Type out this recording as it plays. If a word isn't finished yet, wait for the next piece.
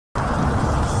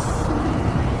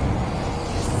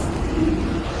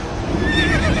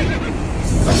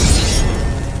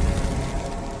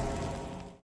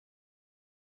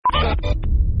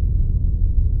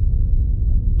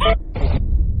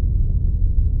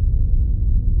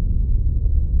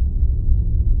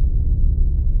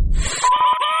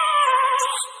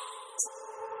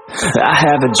I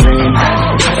have a dream,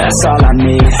 that's all I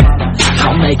need.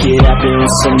 I'll make it happen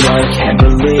with some work and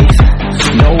belief.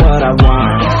 Know what I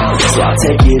want, so I'll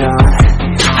take it on.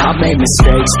 I've made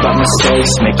mistakes, but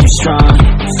mistakes make you strong.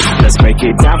 Let's break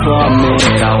it down for a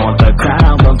minute. I want the crown,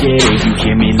 I'm gon' get it. You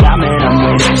hear me loud, man, I'm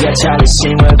winning. Yeah, Charlie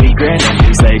Sheen will be grinning.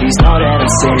 These ladies know that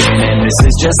I'm sinning, and this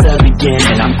is just the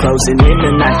beginning. I'm closing in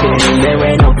the night inning. There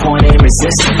ain't no point in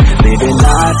resisting. Living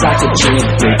life like a dream,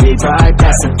 live it right,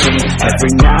 that's the thing.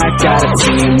 Every night got a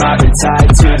team, I've been tied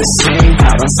to the scene.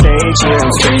 Out on stage, here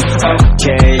I'm scream.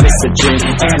 Okay, it's a dream,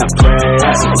 and I pray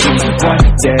as a team. One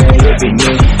day it'll be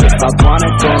me. If I want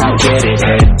it, then I'll get it.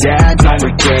 Head down, don't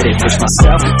regret it. Push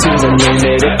myself to the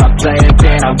limit. If I play it,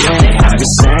 then I win it. I'm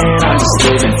just saying, I'm just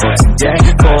living for today.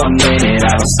 For a minute,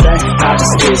 I don't stay, I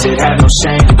just visit. Have no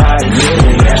shame, I admit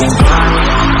it. Looking right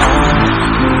at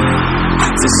me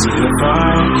to see if I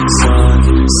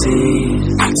succeed,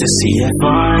 to see if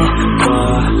I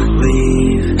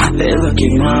believe. They're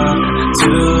looking up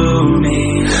to me.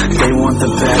 They want the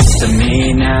best of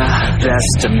me now,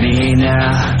 best of me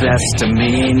now, best of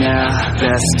me now,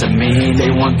 best of me. They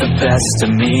want the best of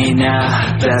me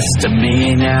now, best of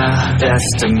me now,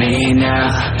 best of me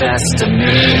now, best of me.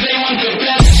 They want the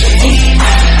best of me now.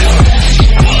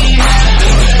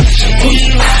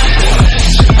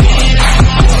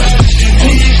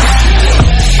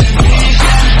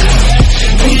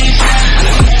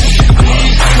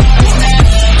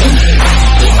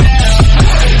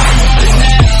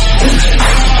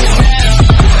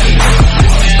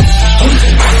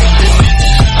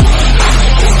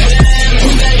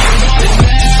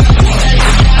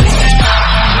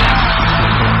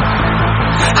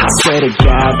 Swear to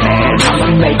God, man,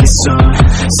 I'ma make it soon.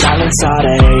 Silence all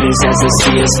the haters as they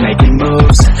see us making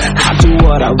moves. I do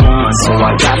what I want, so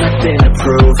I got nothing to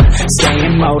prove.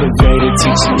 Staying motivated,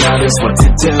 teaching others what to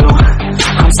do.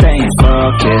 I'm staying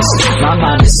focused, my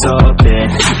mind is open.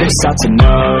 They start to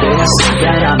notice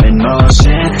that I'm in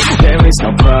motion. There is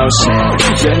no potion,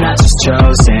 you're not just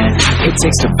chosen. It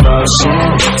takes devotion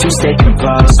to stay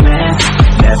composed, man.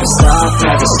 Never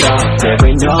stop, there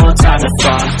ain't no time to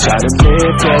fall. Try to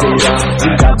live, get it up.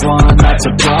 You got one life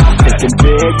to blow. Thinking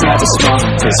big, never small,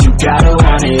 cause you gotta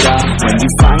want it all. When you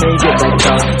finally get that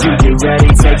call, you get ready,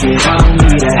 take it on.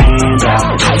 Need a hand out,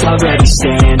 I already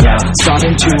stand out.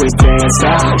 Starting to advance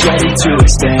now, ready to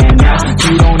expand now.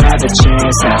 You don't have a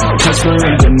chance now, cause we're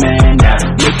in demand now.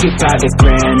 Make it 5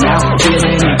 grand now,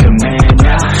 feeling in command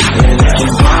now. They're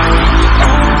looking right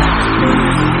at me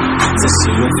to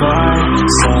see if I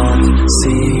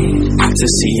succeed, to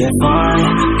see if I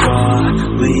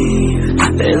believe.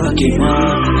 They're looking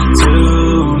up to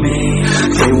me.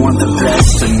 They want the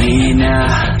best of me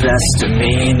now, best of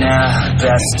me now,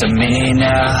 best of me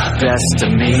now, best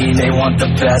of me. They want the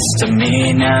best of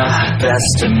me now,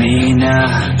 best of me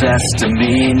now, best of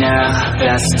me now,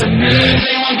 best of me.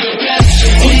 They want the best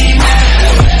of me now.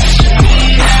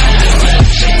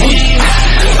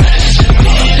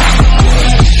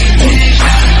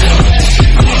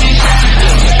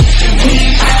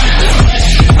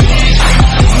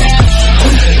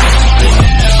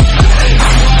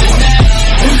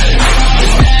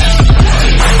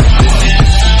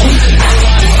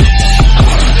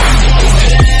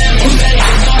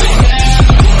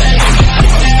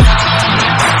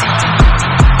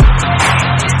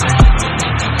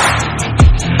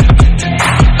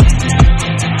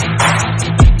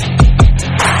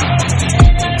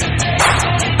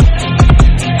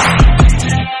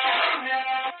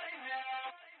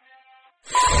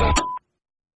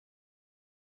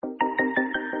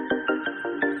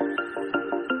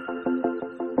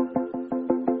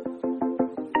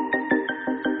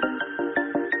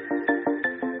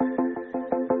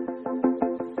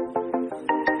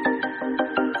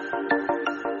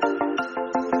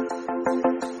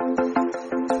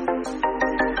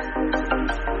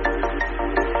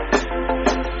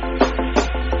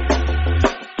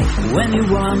 When you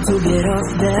want to get off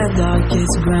that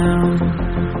darkest ground,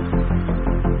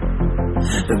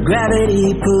 the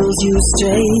gravity pulls you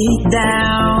straight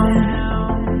down.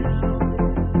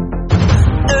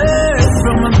 Earth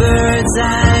from a bird's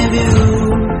eye